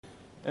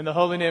In the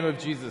holy name of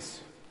Jesus,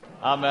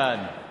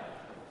 amen.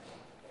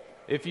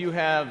 If you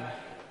have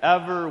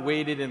ever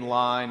waited in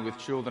line with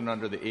children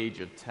under the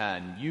age of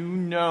 10, you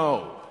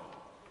know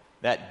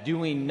that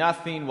doing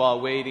nothing while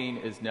waiting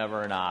is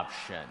never an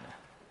option.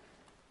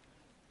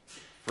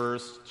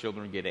 First,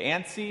 children get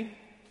antsy,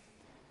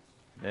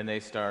 then they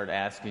start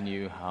asking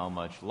you how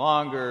much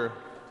longer,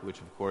 which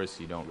of course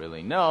you don't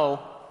really know,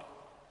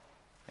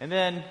 and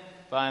then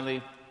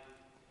finally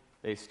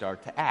they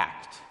start to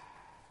act.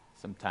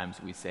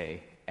 Sometimes we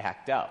say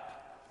act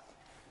up.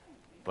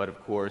 But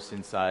of course,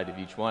 inside of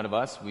each one of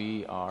us,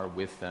 we are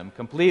with them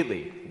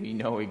completely. We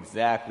know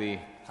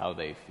exactly how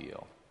they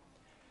feel.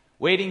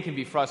 Waiting can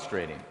be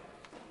frustrating,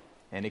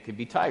 and it can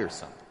be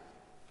tiresome.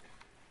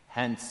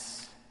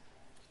 Hence,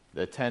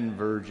 the 10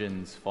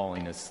 virgins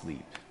falling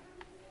asleep.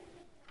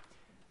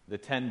 The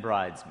 10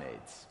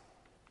 bridesmaids.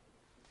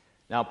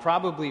 Now,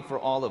 probably for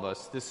all of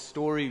us, this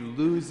story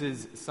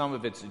loses some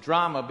of its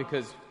drama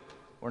because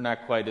we're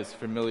not quite as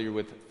familiar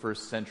with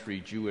first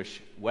century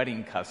Jewish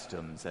wedding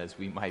customs as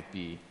we might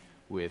be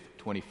with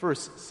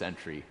 21st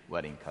century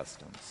wedding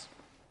customs.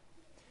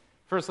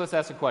 First, let's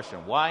ask a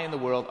question. Why in the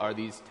world are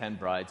these 10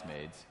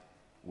 bridesmaids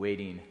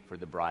waiting for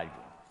the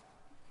bridegroom?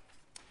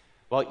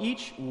 Well,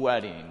 each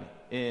wedding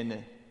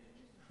in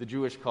the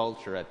Jewish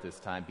culture at this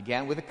time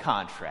began with a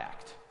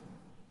contract.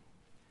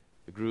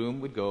 The groom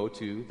would go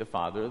to the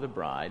father of the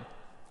bride,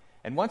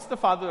 and once the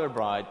father of the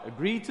bride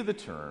agreed to the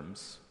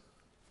terms,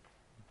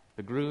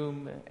 the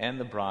groom and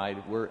the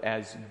bride were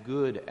as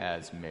good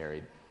as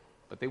married,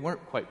 but they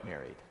weren't quite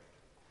married.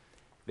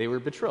 They were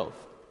betrothed.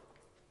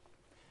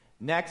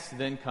 Next,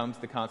 then, comes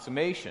the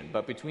consummation.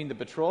 But between the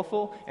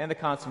betrothal and the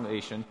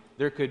consummation,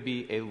 there could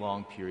be a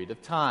long period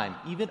of time,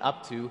 even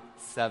up to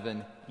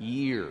 7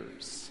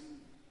 years.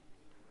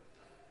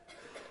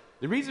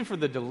 The reason for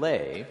the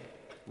delay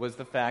was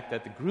the fact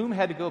that the groom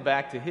had to go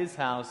back to his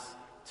house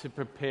to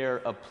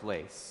prepare a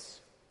place,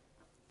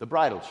 the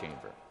bridal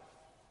chamber.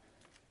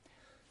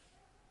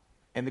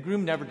 And the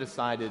groom never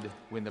decided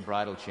when the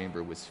bridal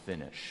chamber was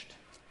finished.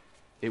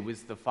 It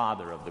was the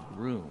father of the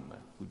groom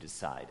who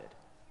decided.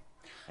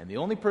 And the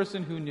only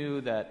person who knew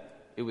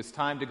that it was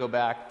time to go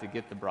back to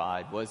get the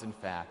bride was, in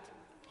fact,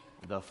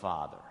 the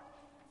father.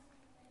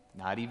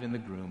 Not even the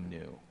groom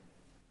knew.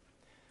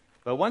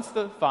 But once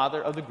the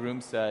father of the groom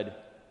said,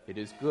 "It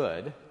is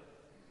good,"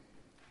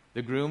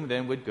 the groom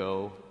then would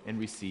go and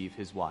receive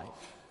his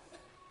wife.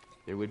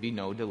 There would be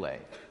no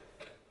delay.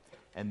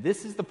 And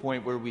this is the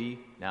point where we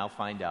now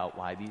find out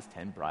why these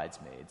 10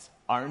 bridesmaids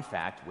are in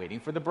fact waiting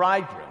for the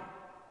bridegroom.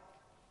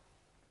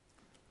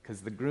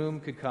 Because the groom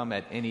could come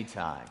at any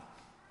time,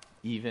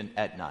 even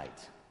at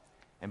night.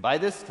 And by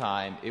this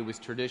time, it was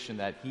tradition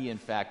that he in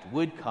fact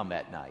would come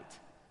at night,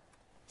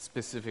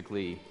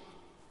 specifically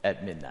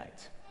at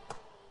midnight.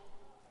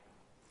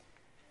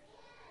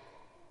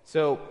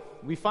 So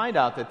we find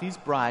out that these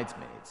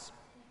bridesmaids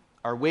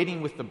are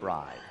waiting with the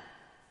bride,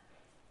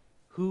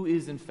 who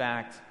is in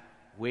fact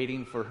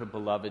waiting for her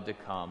beloved to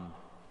come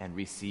and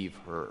receive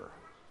her,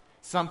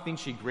 something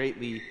she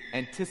greatly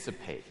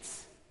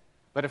anticipates.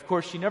 But of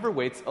course, she never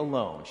waits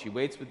alone. She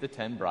waits with the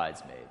 10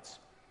 bridesmaids.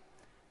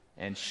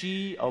 And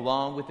she,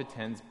 along with the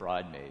 10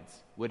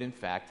 bridesmaids, would in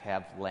fact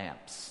have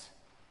lamps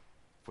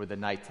for the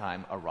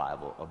nighttime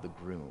arrival of the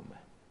groom.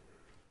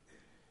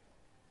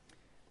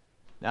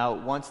 Now,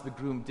 once the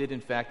groom did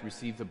in fact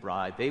receive the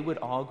bride, they would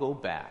all go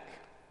back.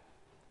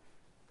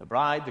 The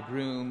bride, the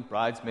groom,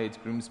 bridesmaids,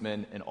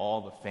 groomsmen, and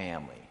all the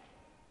family,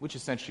 which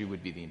essentially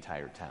would be the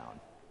entire town,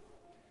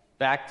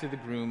 back to the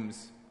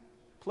groom's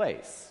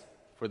place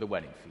for the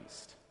wedding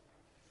feast,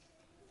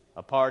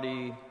 a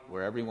party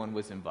where everyone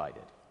was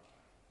invited.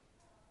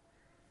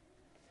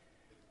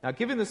 Now,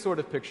 given this sort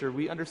of picture,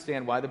 we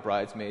understand why the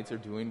bridesmaids are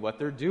doing what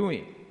they're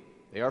doing.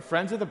 They are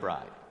friends of the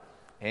bride,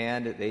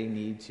 and they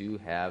need to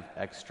have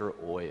extra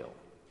oil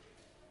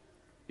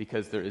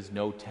because there is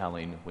no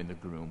telling when the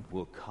groom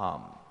will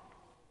come.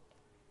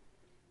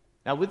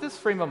 Now, with this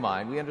frame of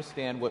mind, we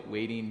understand what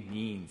waiting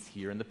means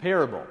here in the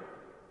parable.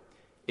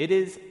 It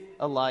is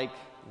like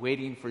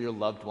waiting for your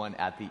loved one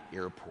at the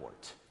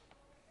airport.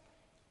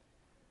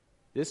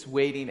 This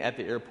waiting at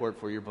the airport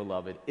for your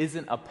beloved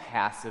isn't a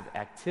passive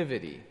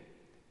activity,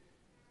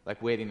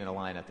 like waiting in a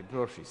line at the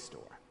grocery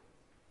store.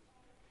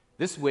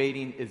 This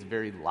waiting is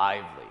very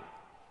lively.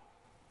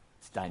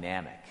 It's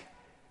dynamic.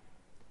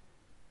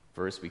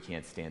 First, we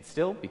can't stand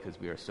still because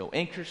we are so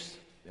anxious,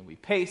 then we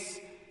pace.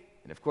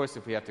 And of course,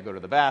 if we have to go to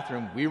the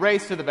bathroom, we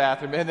race to the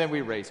bathroom and then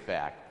we race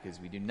back because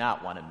we do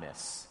not want to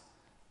miss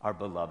our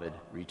beloved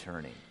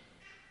returning.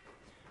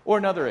 Or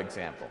another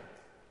example,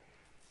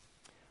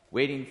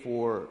 waiting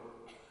for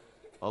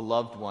a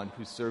loved one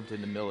who served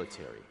in the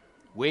military,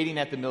 waiting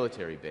at the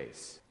military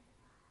base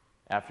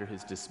after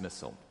his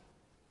dismissal.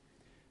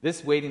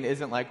 This waiting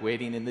isn't like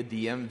waiting in the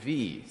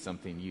DMV,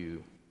 something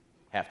you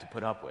have to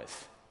put up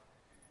with.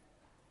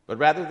 But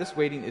rather, this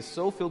waiting is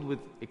so filled with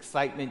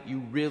excitement you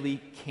really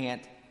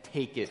can't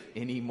take it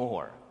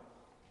anymore.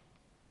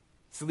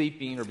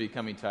 Sleeping or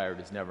becoming tired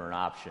is never an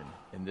option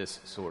in this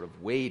sort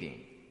of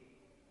waiting.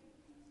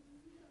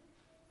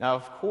 Now,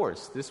 of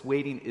course, this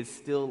waiting is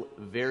still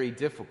very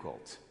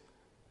difficult,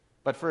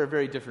 but for a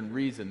very different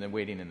reason than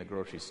waiting in the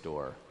grocery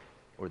store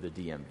or the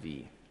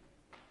DMV.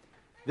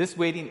 This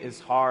waiting is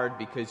hard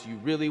because you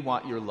really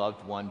want your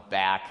loved one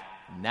back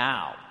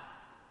now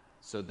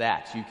so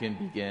that you can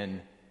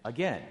begin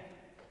again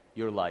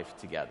your life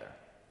together,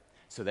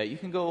 so that you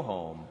can go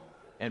home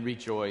and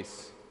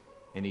rejoice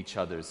in each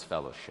other's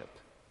fellowship.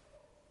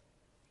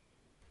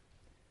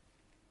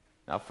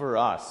 Now, for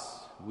us,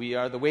 we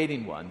are the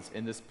waiting ones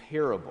in this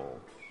parable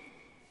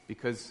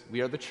because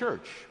we are the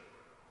church.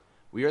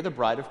 We are the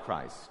bride of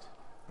Christ,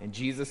 and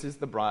Jesus is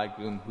the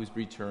bridegroom who's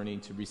returning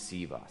to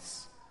receive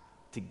us,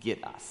 to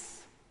get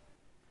us.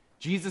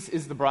 Jesus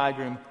is the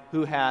bridegroom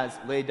who has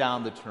laid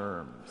down the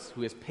terms,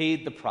 who has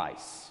paid the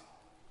price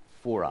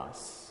for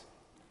us,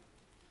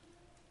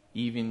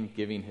 even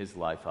giving his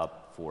life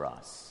up for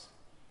us.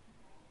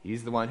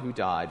 He's the one who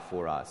died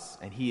for us,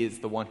 and he is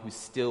the one who's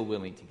still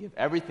willing to give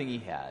everything he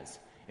has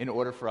in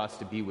order for us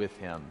to be with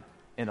him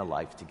in a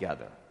life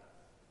together.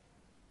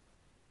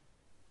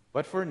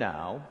 But for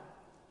now,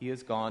 he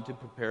has gone to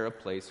prepare a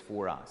place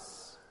for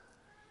us.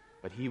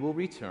 But he will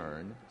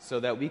return so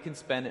that we can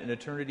spend an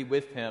eternity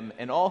with him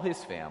and all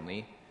his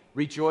family,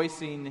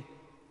 rejoicing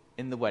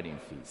in the wedding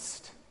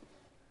feast.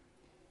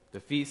 The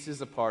feast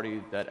is a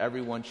party that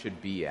everyone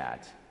should be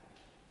at,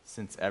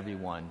 since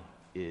everyone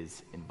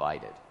is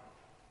invited.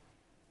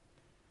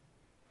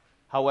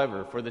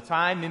 However, for the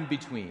time in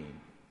between,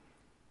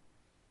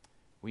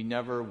 we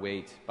never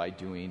wait by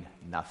doing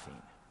nothing.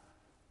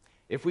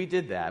 If we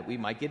did that, we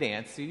might get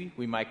antsy,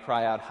 we might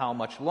cry out, "How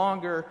much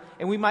longer?"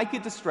 and we might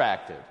get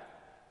distracted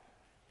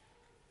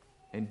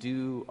and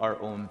do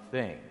our own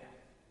thing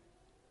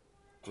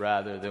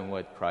rather than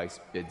what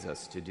Christ bids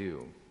us to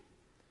do.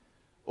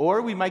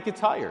 Or we might get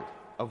tired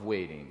of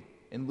waiting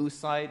and lose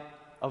sight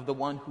of the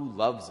one who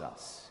loves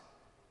us.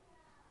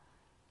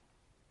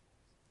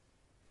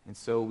 And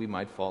so we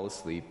might fall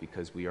asleep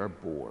because we are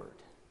bored.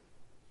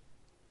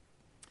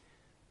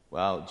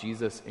 Well,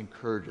 Jesus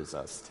encourages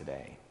us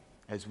today,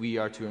 as we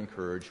are to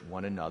encourage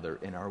one another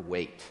in our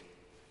wait,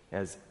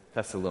 as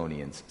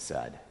Thessalonians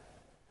said.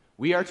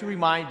 We are to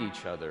remind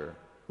each other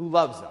who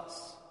loves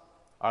us,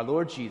 our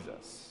Lord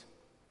Jesus,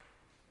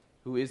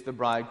 who is the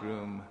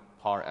bridegroom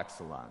par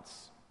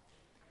excellence,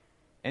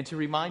 and to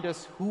remind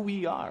us who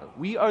we are.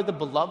 We are the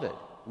beloved.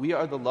 We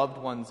are the loved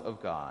ones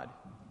of God.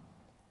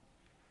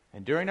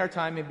 And during our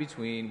time in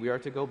between, we are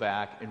to go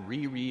back and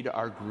reread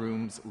our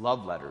groom's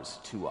love letters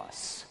to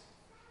us,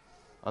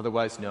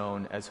 otherwise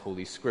known as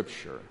Holy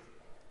Scripture.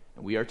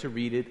 And we are to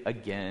read it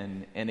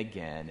again and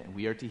again, and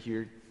we are to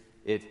hear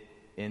it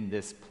in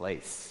this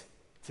place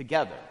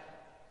together.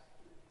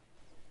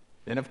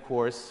 Then, of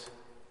course,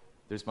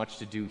 there's much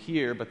to do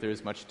here, but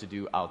there's much to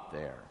do out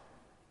there,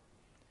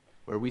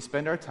 where we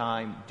spend our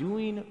time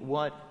doing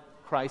what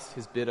Christ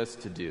has bid us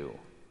to do.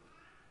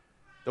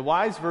 The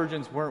wise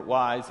virgins weren't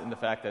wise in the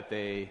fact that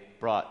they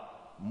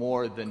brought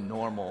more than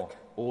normal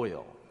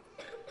oil.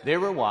 They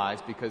were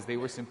wise because they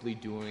were simply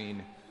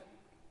doing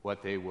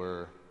what they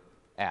were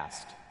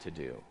asked to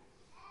do.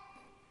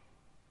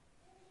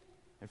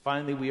 And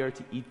finally, we are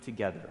to eat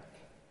together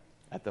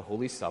at the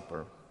Holy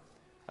Supper,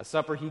 a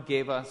supper he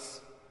gave us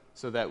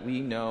so that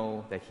we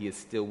know that he is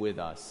still with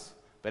us,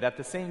 but at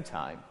the same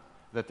time,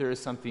 that there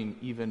is something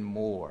even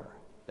more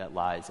that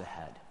lies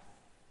ahead.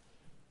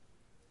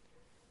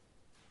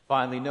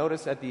 Finally,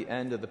 notice at the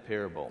end of the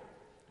parable,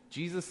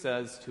 Jesus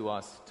says to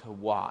us to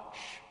watch.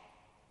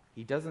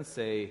 He doesn't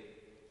say,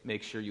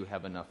 make sure you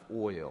have enough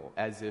oil,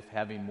 as if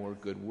having more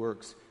good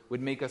works would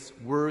make us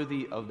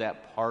worthy of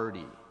that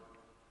party.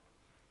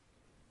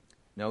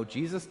 No,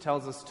 Jesus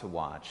tells us to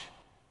watch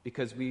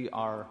because we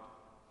are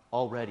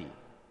already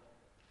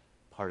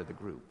part of the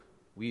group.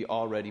 We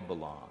already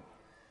belong.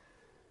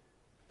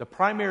 The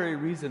primary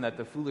reason that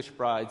the foolish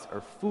brides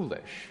are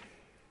foolish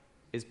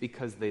is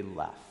because they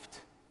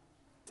left.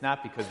 It's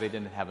not because they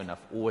didn't have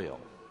enough oil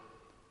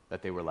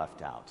that they were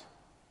left out.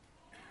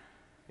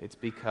 It's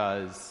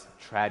because,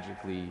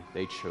 tragically,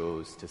 they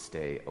chose to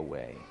stay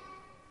away.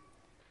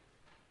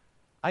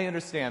 I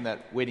understand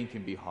that waiting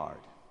can be hard.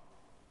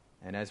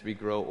 And as we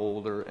grow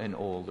older and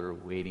older,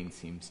 waiting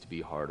seems to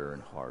be harder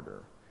and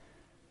harder.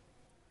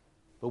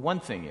 But one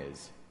thing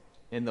is,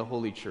 in the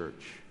Holy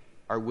Church,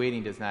 our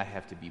waiting does not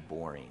have to be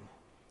boring.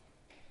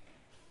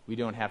 We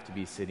don't have to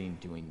be sitting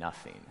doing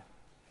nothing.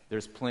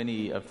 There's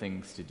plenty of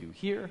things to do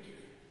here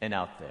and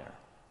out there.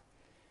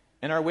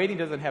 And our waiting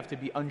doesn't have to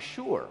be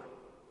unsure,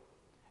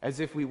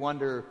 as if we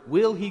wonder,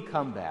 will he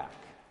come back?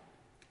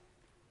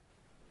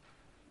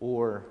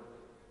 Or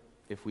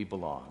if we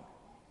belong.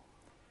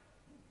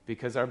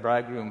 Because our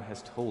bridegroom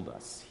has told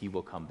us he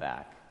will come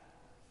back,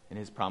 and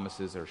his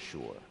promises are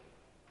sure.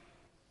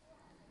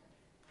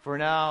 For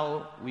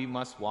now, we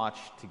must watch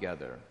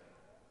together.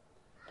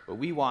 But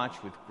we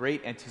watch with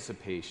great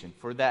anticipation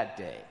for that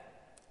day,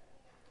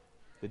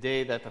 the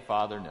day that the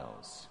Father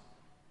knows,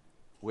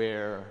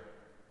 where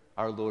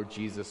our Lord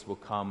Jesus will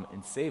come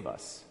and save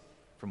us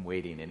from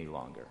waiting any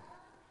longer.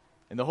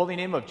 In the holy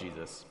name of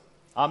Jesus,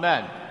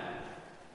 amen.